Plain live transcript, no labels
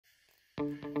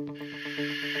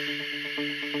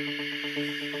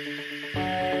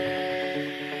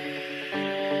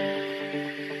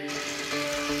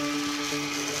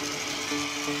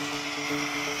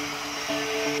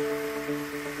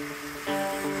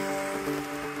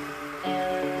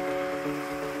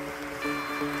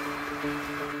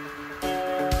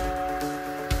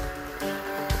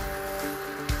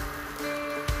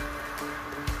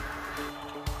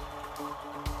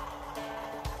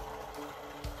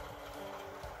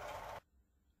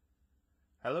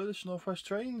Hello, this is Northwest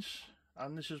Trains,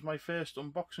 and this is my first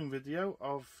unboxing video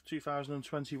of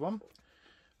 2021,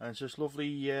 and it's this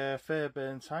lovely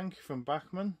Fairburn tank from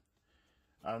Bachmann.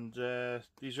 And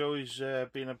these have always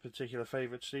been a particular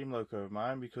favourite steam loco of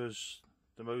mine, because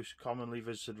the most commonly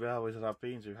visited railways that I've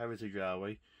been to, Heritage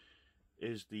Railway,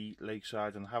 is the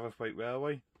Lakeside and Haverthwaite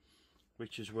Railway,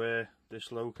 which is where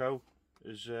this loco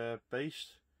is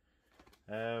based.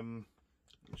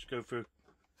 Let's go through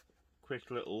quick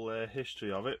little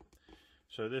history of it.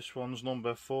 So this one's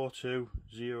number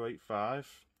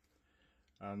 42085,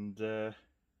 and it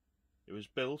was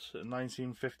built in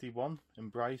 1951 in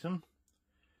Brighton,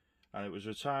 and it was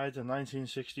retired in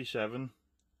 1967,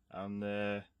 and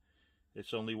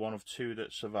it's only one of two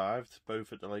that survived,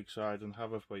 both at the Lakeside and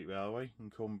Haverthwaite Railway in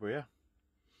Cumbria.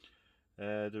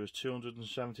 There was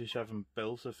 277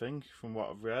 built, I think, from what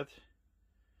I've read,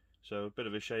 so a bit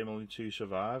of a shame only two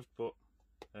survived, but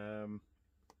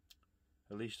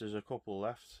at least there's a couple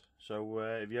left. So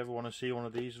if you ever want to see one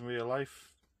of these in real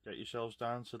life, get yourselves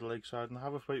down to the Lakeside and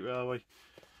Haverthwaite Railway.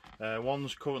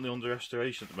 One's currently under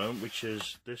restoration at the moment, which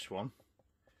is this one,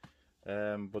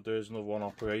 but there is another one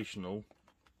operational.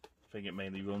 I think it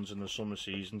mainly runs in the summer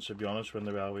season, to be honest, when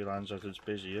the railway line's at its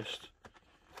busiest.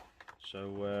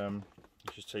 So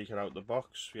just take it out the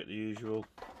box, get the usual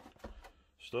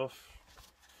stuff.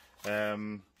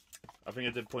 I think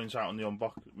I did point out on the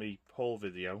me haul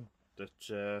video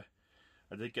that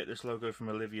I did get this logo from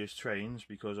Olivias Trains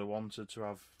because I wanted to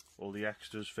have all the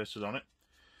extras fitted on it.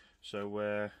 So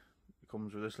it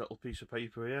comes with this little piece of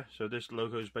paper here. So this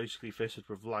logo is basically fitted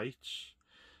with lights.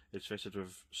 It's fitted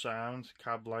with sound,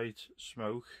 cab light,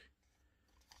 smoke,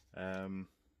 and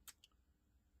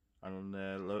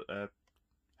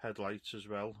headlights as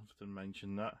well, if I didn't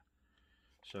mention that.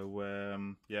 So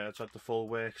yeah, it's had the full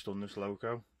works done, this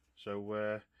loco.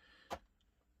 So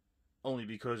only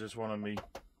because it's one of me,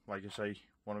 like I say,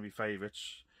 one of my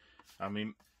favourites. I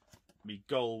mean, my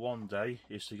goal one day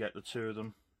is to get the two of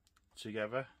them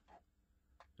together,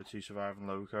 the two surviving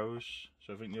locos.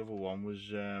 So I think the other one was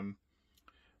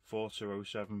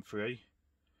 42073.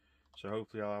 So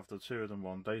hopefully I'll have the two of them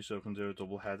one day, so I can do a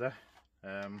double header.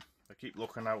 I keep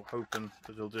looking out, hoping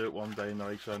that they'll do it one day in the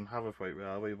Lakeside and Haverthwaite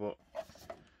Railway, but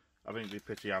I think they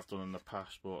pity I've done in the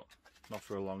past, but not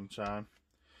for a long time.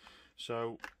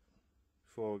 So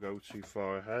before I go too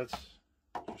far ahead,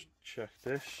 just check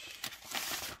this.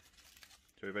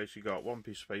 So we basically got one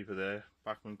piece of paper there,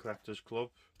 Bachmann Collectors Club.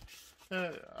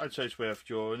 I'd say it's worth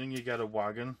joining. You get a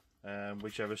wagon,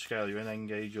 whichever scale you're in, N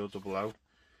gauge or 00.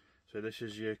 So this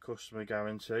is your customer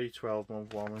guarantee,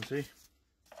 12-month warranty.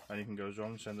 Anything goes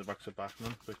wrong, send it back to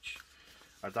Bachmann, which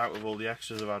I doubt with all the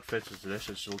extras I've had fitted to this,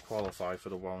 it'd still qualify for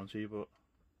the warranty, but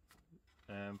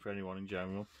for anyone in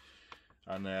general.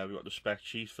 And we've got the spec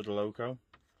sheet for the loco,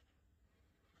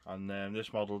 and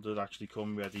this model did actually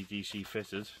come ready DC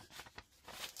fitted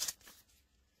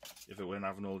if it weren't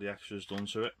having all the extras done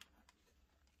to it.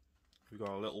 We've got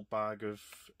a little bag of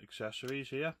accessories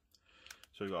here,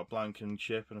 so we've got a blank and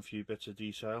chip and a few bits of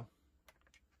detail,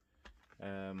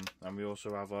 and we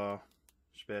also have our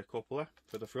spare coupler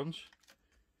for the front.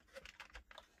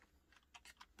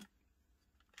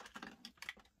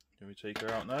 Can we take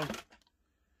her out now?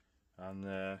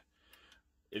 And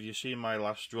if you've seen my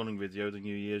last running video, the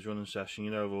New Year's running session,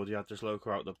 you know I've already had this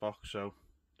loco out of the box, so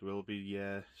there will be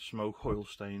smoke oil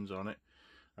stains on it.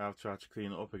 I've tried to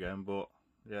clean it up again, but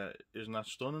yeah, isn't that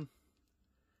stunning?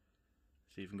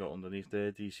 It's even got underneath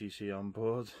there DCC on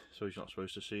board, so he's not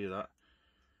supposed to see that.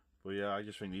 But yeah, I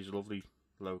just think these are lovely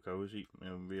locos,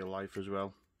 in real life as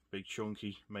well. Big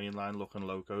chunky mainline looking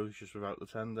locos, just without the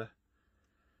tender.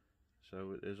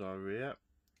 So it is our rear.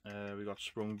 We got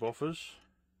sprung buffers.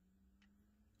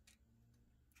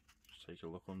 Let's take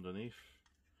a look underneath.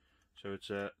 So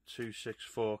it's a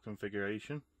 264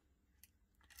 configuration,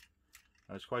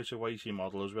 and it's quite a weighty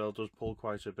model as well. It does pull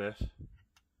quite a bit.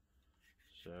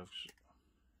 So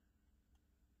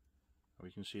we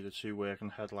can see the two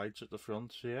working headlights at the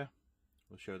front here.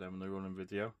 We'll show them in the running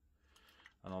video,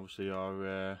 and obviously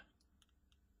our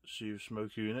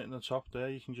smoke unit in the top there,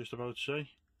 you can just about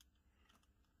see.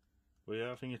 But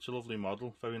yeah, I think it's a lovely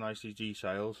model, very nicely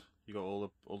detailed. you got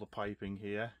all the piping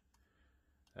here.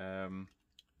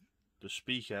 The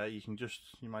speaker you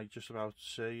might just about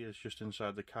see is just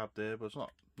inside the cab there, but it's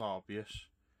not obvious.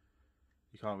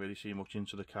 You can't really see much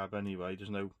into the cab anyway. There's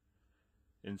no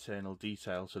internal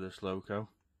detail to this loco,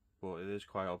 but it is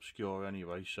quite obscure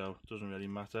anyway, so it doesn't really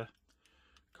matter.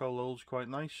 Coal hole's quite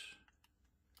nice.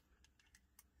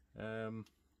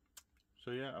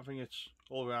 So yeah, I think it's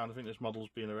all around. I think this model's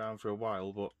been around for a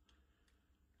while, but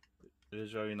it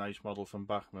is a very nice model from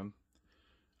Bachmann,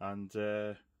 and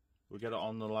we'll get it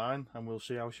on the line and we'll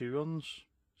see how she runs.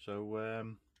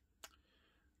 So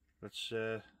let's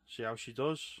see how she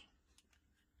does.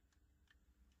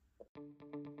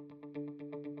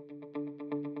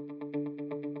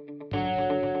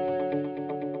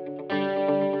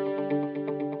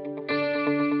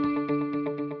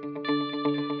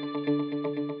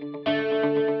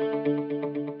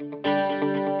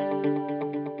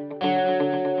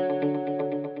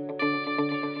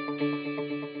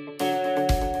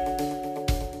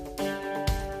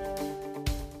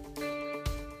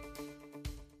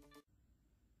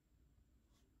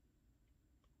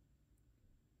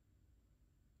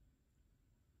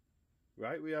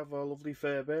 Right, we have our lovely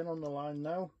Fairburn on the line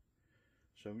now,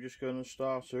 so I'm just going to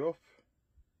start her up.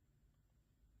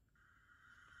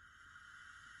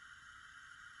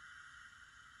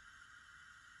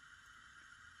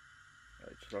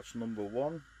 Right, so that's number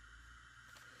one.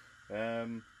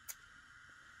 You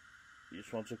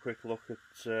just want a quick look at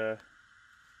the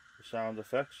sound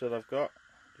effects that I've got,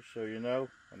 just so you know.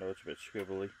 I know it's a bit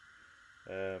scribbly,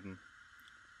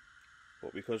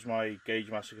 but because my gauge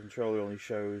master controller only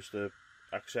shows the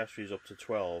accessories up to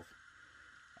 12,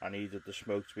 I needed the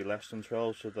smoke to be less than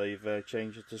 12, so they've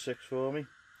changed it to 6 for me,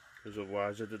 because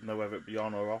otherwise I didn't know whether it would be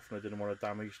on or off and I didn't want to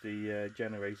damage the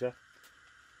generator.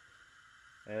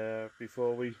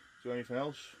 Before we do anything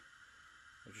else,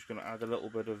 I'm just going to add a little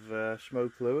bit of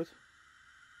smoke fluid,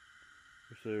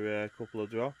 just a couple of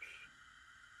drops.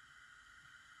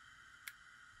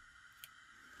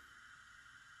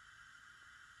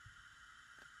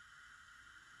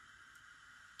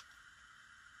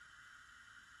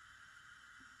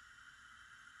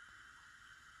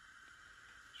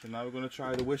 So now we're going to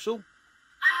try the whistle,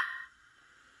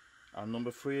 and number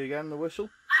 3 again, the whistle.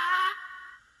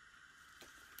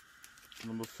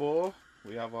 Number 4,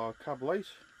 we have our cab light,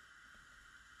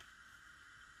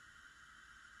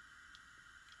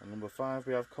 and number 5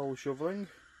 we have coal shoveling,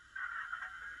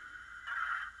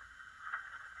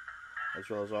 as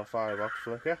well as our firebox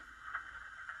flicker.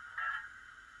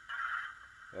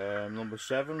 Number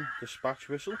 7, dispatch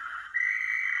whistle.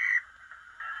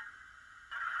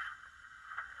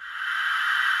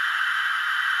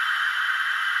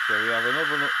 So we have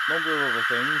another number of other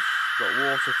things. Got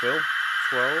water fill,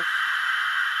 12.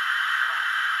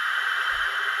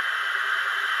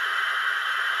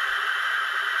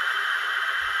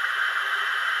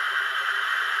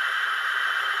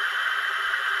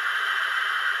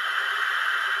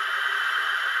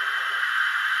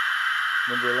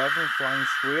 Number 11, flying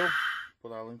squeal,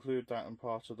 but I'll include that in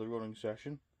part of the running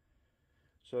session.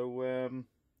 So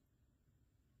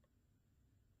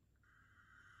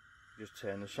just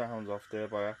turn the sound off there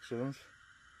by accident.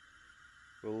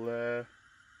 We'll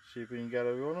see if we can get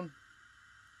her running.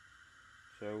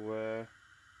 So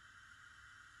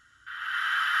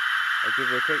I'll give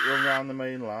her a quick run around the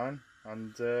main line,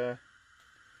 and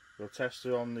we'll test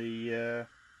her on the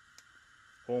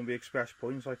Hornby Express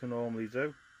points like I normally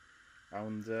do,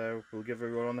 and we'll give her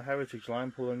a run on the Heritage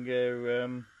line, pulling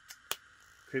her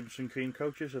crimson cream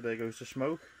coaches. So there goes the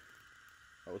smoke.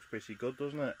 That looks pretty good,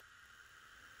 doesn't it?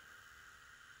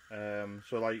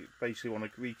 So like basically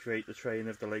want to recreate the train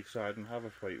of the Lakeside and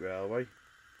Haverthwaite Railway.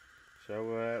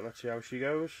 So let's see how she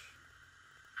goes.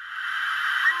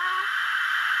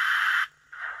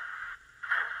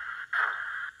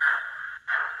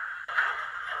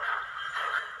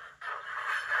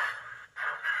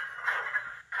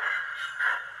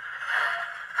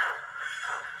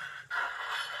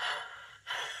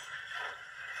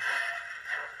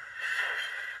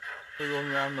 We're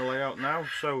running around the layout now,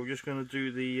 so we're just going to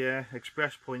do the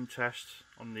express point test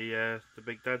on the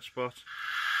big dead spot.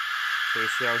 So we'll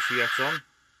see how she gets on.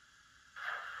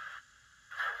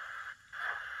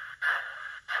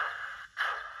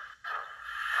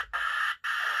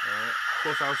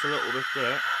 Cut out a little bit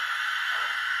there.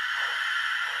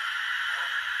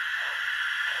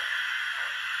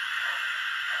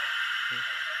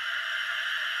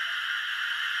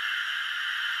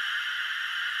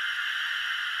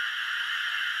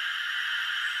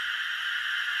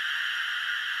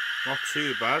 Not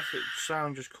too bad, the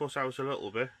sound just cut out a little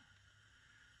bit.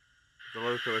 The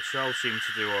loco itself seems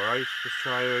to do alright. Let's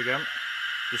try her again.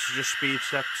 This is just speed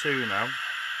step 2 now.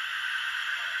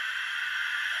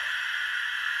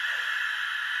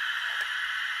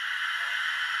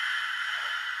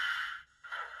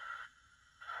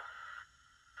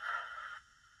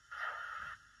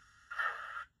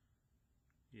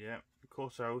 Yeah,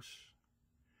 cut out.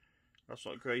 That's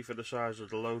not great for the size of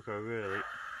the loco really,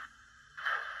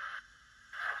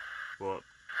 but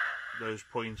those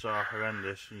points are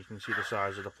horrendous, and you can see the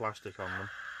size of the plastic on them.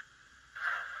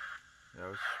 You know,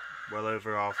 it's well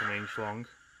over ½ an inch long.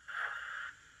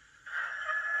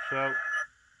 So,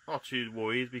 not too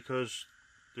worried because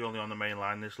they're only on the main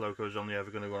line. This loco is only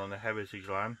ever going to run on the heritage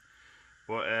line.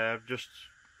 But just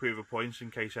prove a point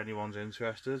in case anyone's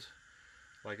interested,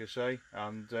 like I say.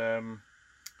 And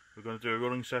we're going to do a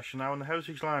running session now on the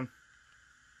heritage line.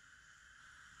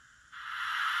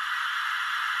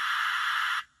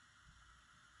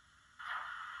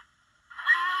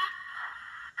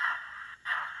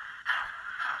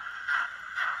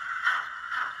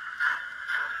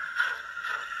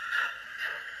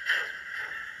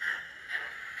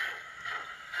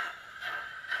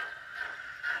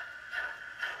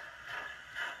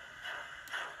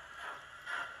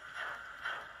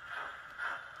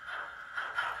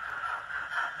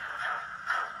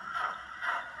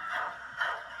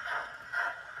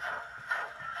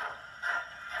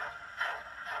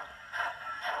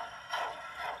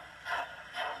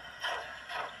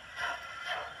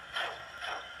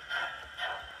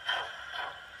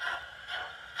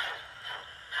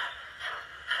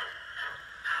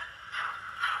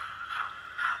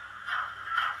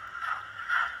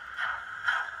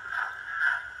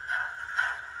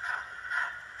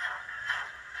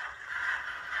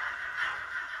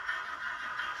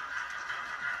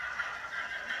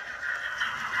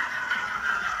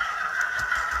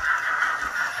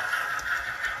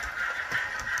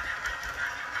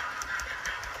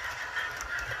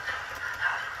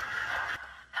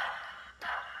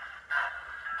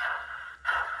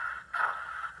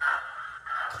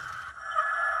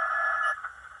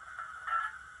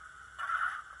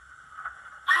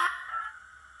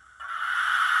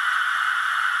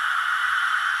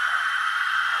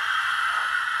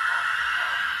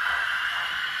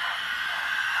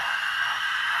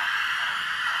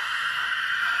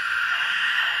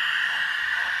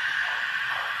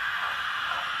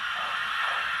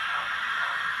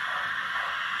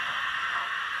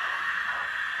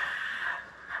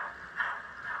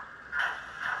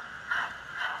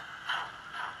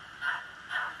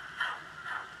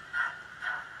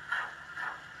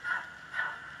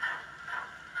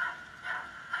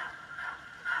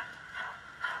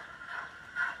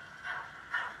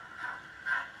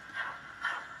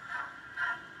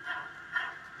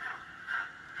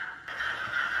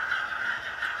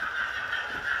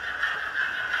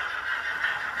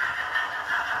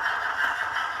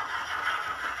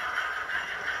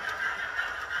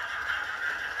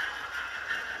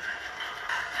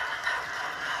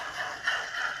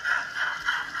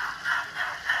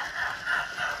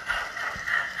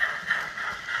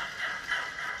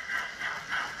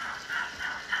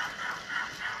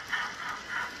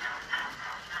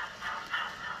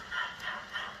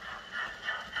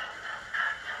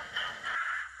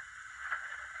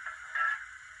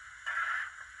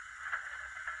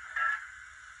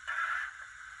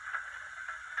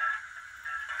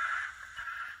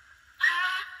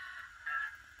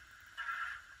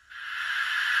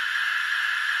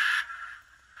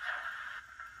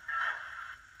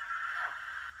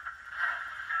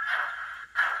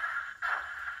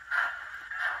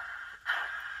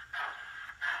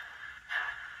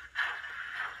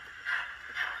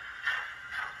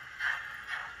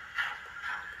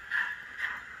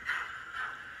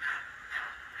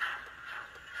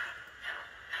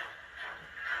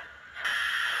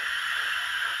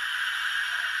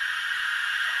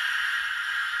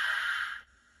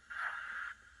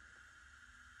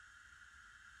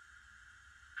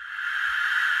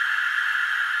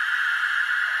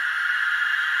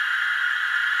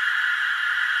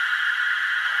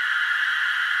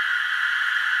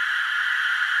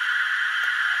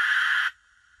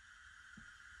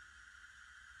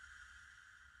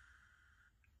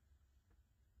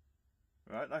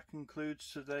 Right, that concludes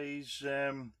today's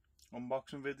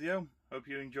unboxing video. Hope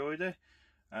you enjoyed it.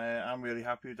 I'm really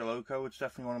happy with the loco. It's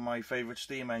definitely one of my favourite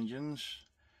steam engines.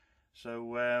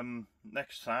 So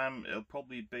next time it'll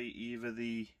probably be either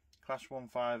the Class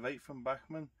 158 from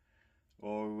Bachmann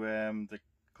or the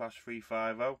Class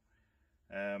 350,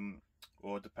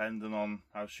 or depending on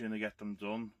how soon I get them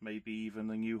done, maybe even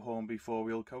the new Hornby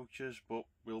 4-wheel coaches. But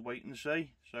we'll wait and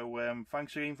see. So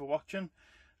thanks again for watching,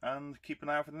 and keep an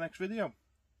eye out for the next video.